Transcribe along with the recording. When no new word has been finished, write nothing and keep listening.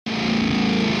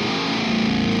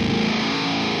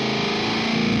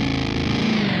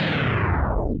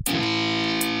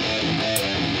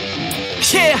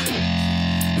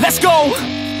go.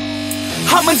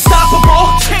 I'm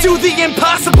unstoppable, do the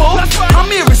impossible.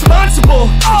 I'm irresponsible,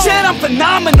 yet I'm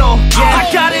phenomenal. I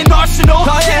got an arsenal,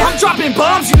 I'm dropping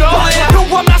bombs, you know. No,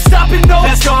 I'm not stopping, no.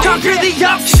 Conquer the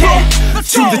obstacle.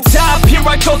 To the top, here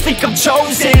I go, think I'm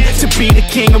chosen to be the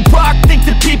king of rock, think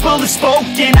the people have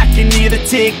spoken. I can hear the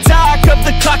tick-tock of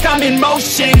the clock, I'm in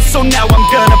motion. So now I'm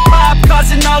gonna pop,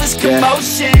 causing all this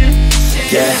commotion.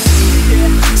 Yeah,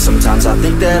 sometimes I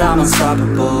think that I'm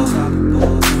unstoppable.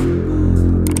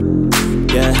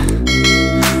 Yeah,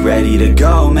 ready to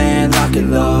go, man, lock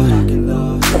and load.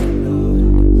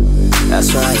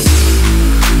 That's right,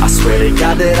 I swear to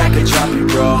God that I could drop you,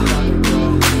 bro.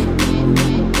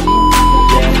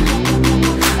 Yeah,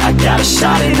 I got a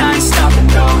shot and I ain't stopping,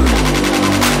 no.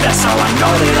 That's how I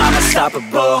know that I'm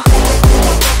unstoppable.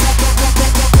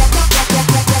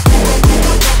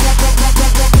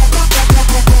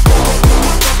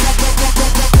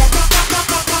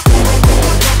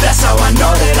 That's how I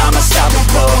know that I'm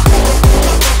unstoppable.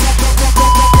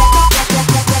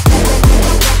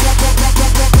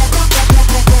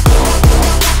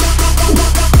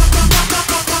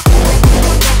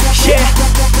 Yeah,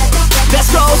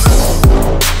 let's go.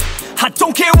 I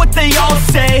don't care what they all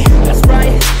say. That's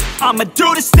right, I'ma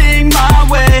do this thing my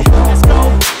way. Let's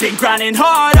go. Been grinding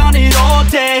hard on it all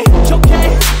day.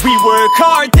 Okay, we work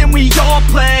hard, then we all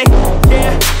play.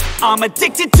 Yeah, I'm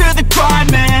addicted to the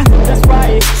grind, man. That's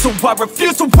right, so I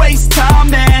refuse to waste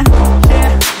time, man.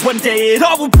 Yeah, one day it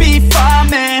all will be fine,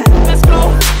 man. Let's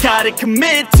go. Gotta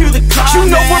commit to the climb, you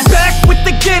know, man. We're back with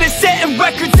the Guinness, setting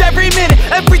records every minute,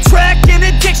 every track, in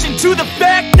addiction to the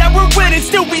fact that we're winning.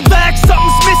 Still we lack,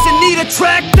 something's missing, need a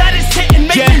track that is hitting,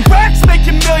 making racks,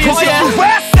 making millions.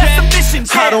 That's the mission.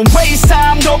 I don't waste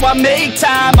time, no, I make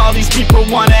time. All these people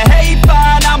wanna hate,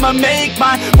 fine, I'ma make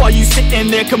mine. While you sitting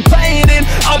there complaining,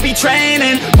 I'll be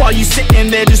training. While you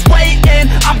sitting there just waiting,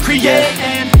 I'm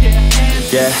creating.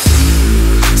 Yeah,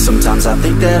 sometimes I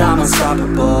think that I'm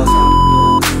unstoppable.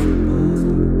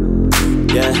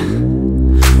 Yeah,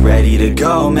 ready to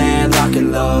go, man, lock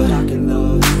and load.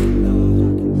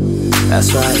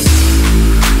 That's right,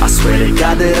 I swear to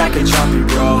God that I could drop you,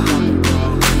 bro.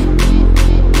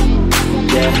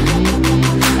 Yeah,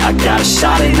 I got a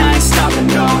shot and I ain't stopping,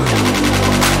 no.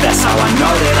 That's how I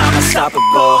know that I'm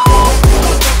unstoppable.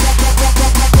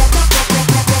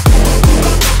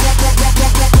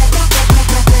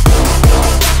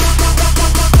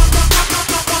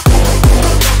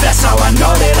 That's how I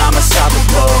know that I'm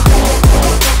unstoppable.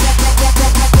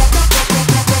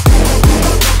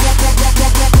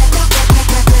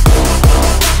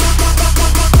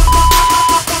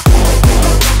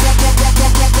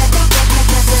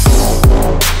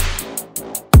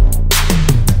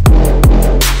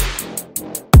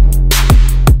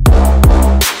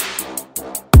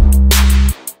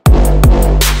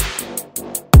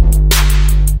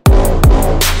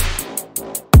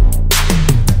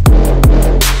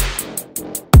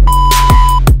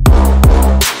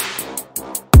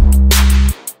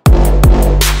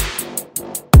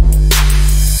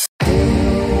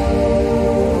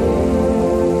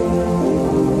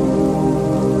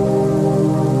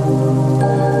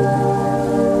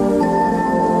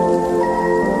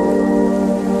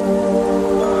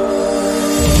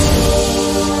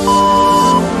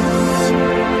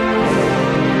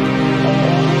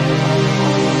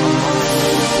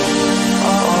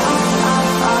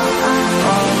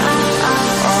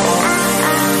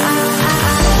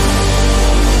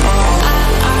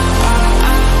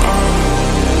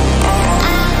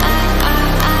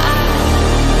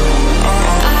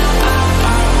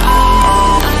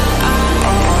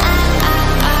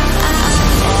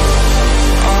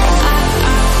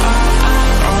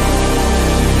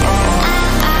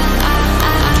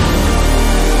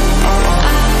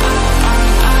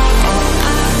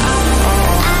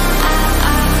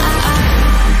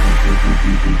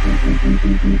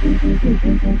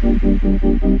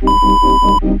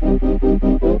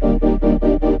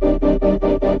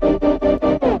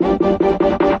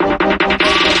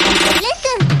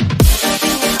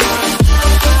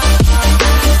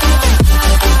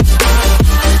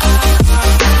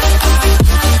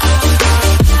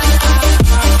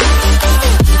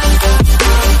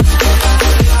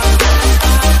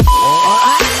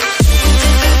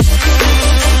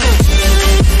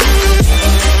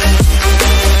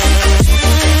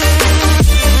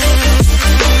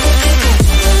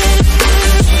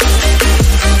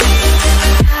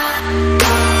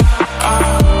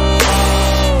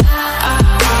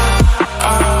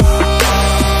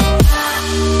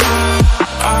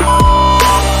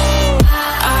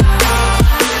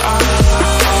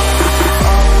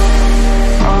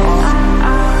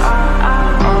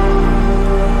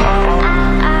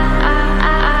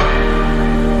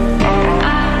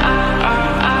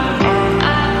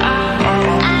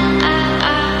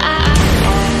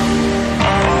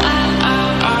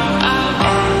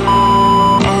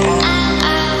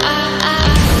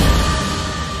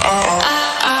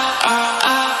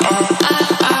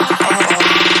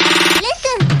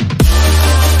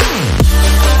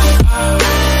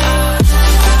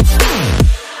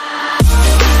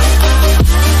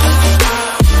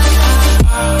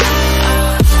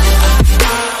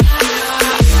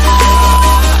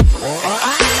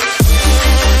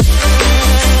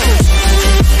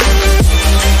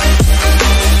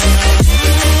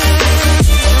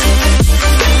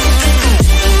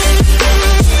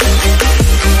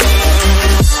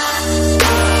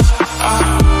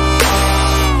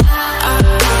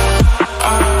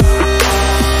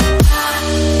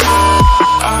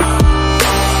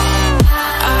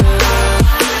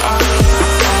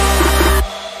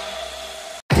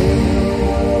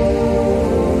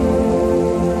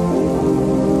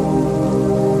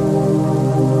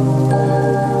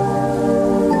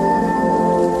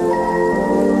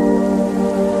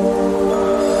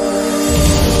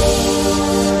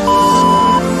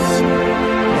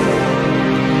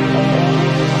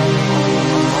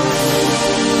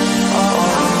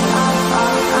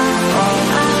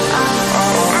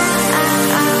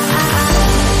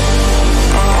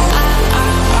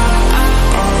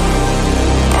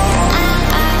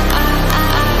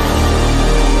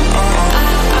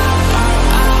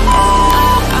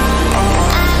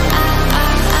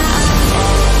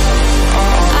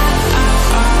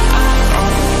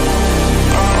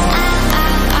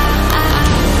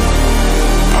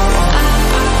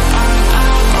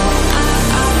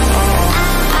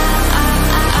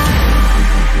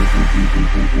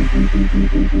 We'll be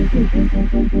right back.